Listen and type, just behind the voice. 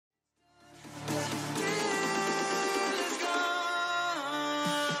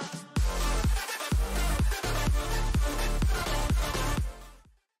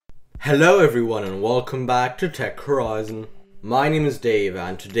Hello everyone and welcome back to Tech Horizon. My name is Dave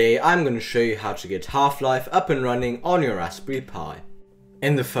and today I'm going to show you how to get Half-Life up and running on your Raspberry Pi.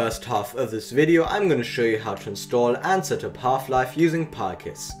 In the first half of this video I'm going to show you how to install and set up Half-Life using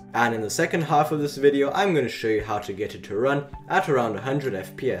PiKiss. And in the second half of this video I'm going to show you how to get it to run at around 100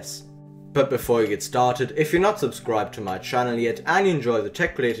 FPS. But before you get started, if you're not subscribed to my channel yet and you enjoy the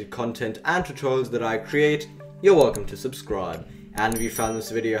tech related content and tutorials that I create, you're welcome to subscribe. And if you found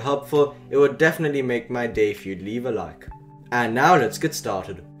this video helpful, it would definitely make my day if you'd leave a like. And now let's get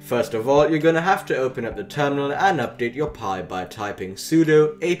started. First of all, you're gonna have to open up the terminal and update your Pi by typing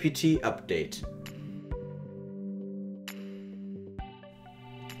sudo apt-get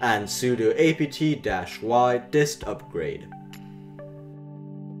and sudo apt-y dist upgrade.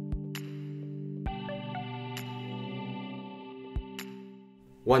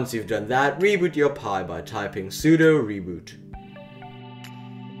 Once you've done that, reboot your Pi by typing sudo reboot.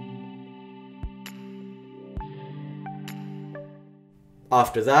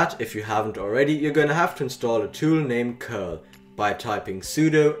 After that, if you haven't already, you're going to have to install a tool named curl by typing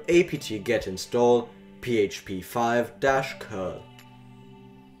sudo apt-get install php5-curl.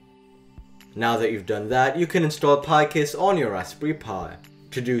 Now that you've done that, you can install PiKiss on your Raspberry Pi.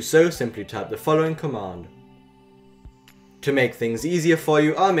 To do so, simply type the following command. To make things easier for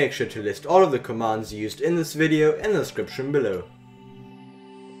you, I'll make sure to list all of the commands used in this video in the description below.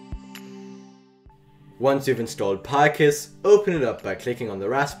 Once you've installed PiKiss, open it up by clicking on the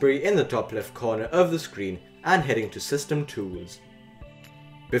Raspberry in the top left corner of the screen and heading to System Tools.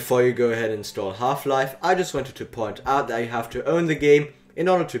 Before you go ahead and install Half-Life, I just wanted to point out that you have to own the game in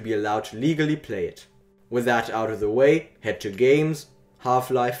order to be allowed to legally play it. With that out of the way, head to Games,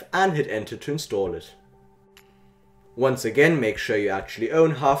 Half-Life and hit enter to install it. Once again, make sure you actually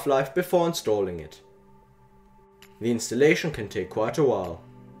own Half-Life before installing it. The installation can take quite a while.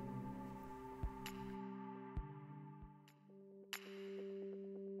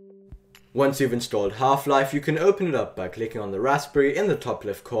 Once you've installed Half-Life, you can open it up by clicking on the Raspberry in the top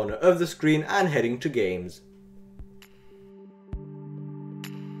left corner of the screen and heading to Games.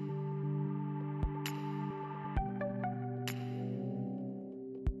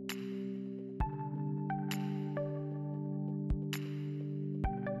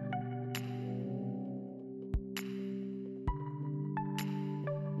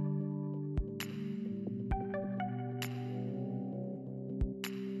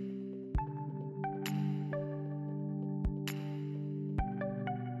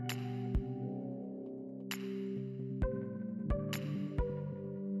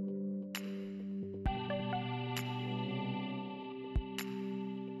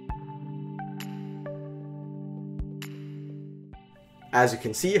 As you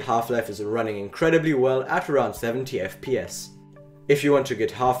can see, Half-Life is running incredibly well at around 70 FPS. If you want to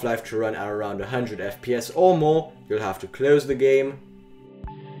get Half-Life to run at around 100 FPS or more, you'll have to close the game,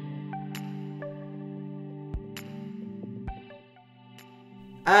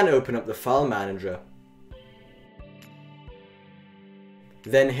 and open up the file manager.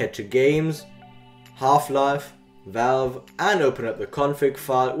 Then head to Games, Half-Life, Valve, and open up the config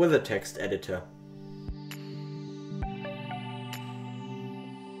file with a text editor.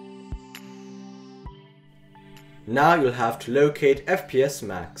 Now you'll have to locate FPS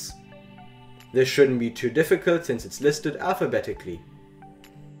max. This shouldn't be too difficult since it's listed alphabetically.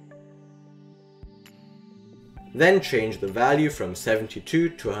 Then change the value from 72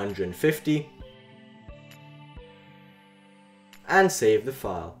 to 150 and save the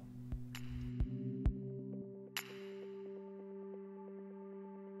file.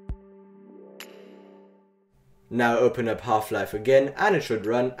 Now open up Half-Life again and it should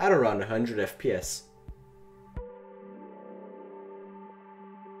run at around 100 FPS.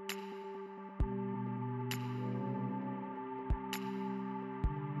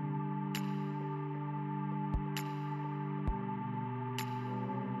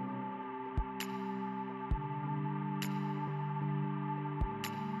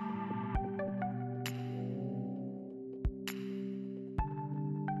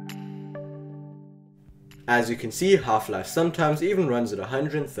 As you can see, Half-Life sometimes even runs at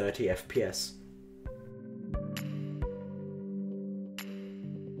 130 FPS.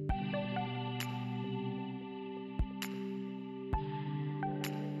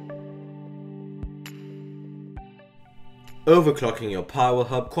 Overclocking your Pi will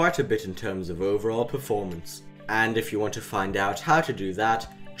help quite a bit in terms of overall performance. And if you want to find out how to do that,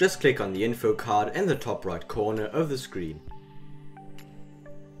 just click on the info card in the top right corner of the screen.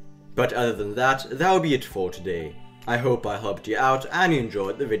 But other than that, that'll be it for today. I hope I helped you out and you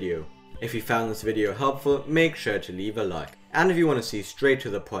enjoyed the video. If you found this video helpful, make sure to leave a like. And if you want to see straight to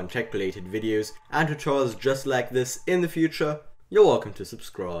the point tech related videos and tutorials just like this in the future, you're welcome to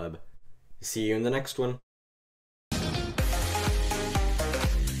subscribe. See you in the next one.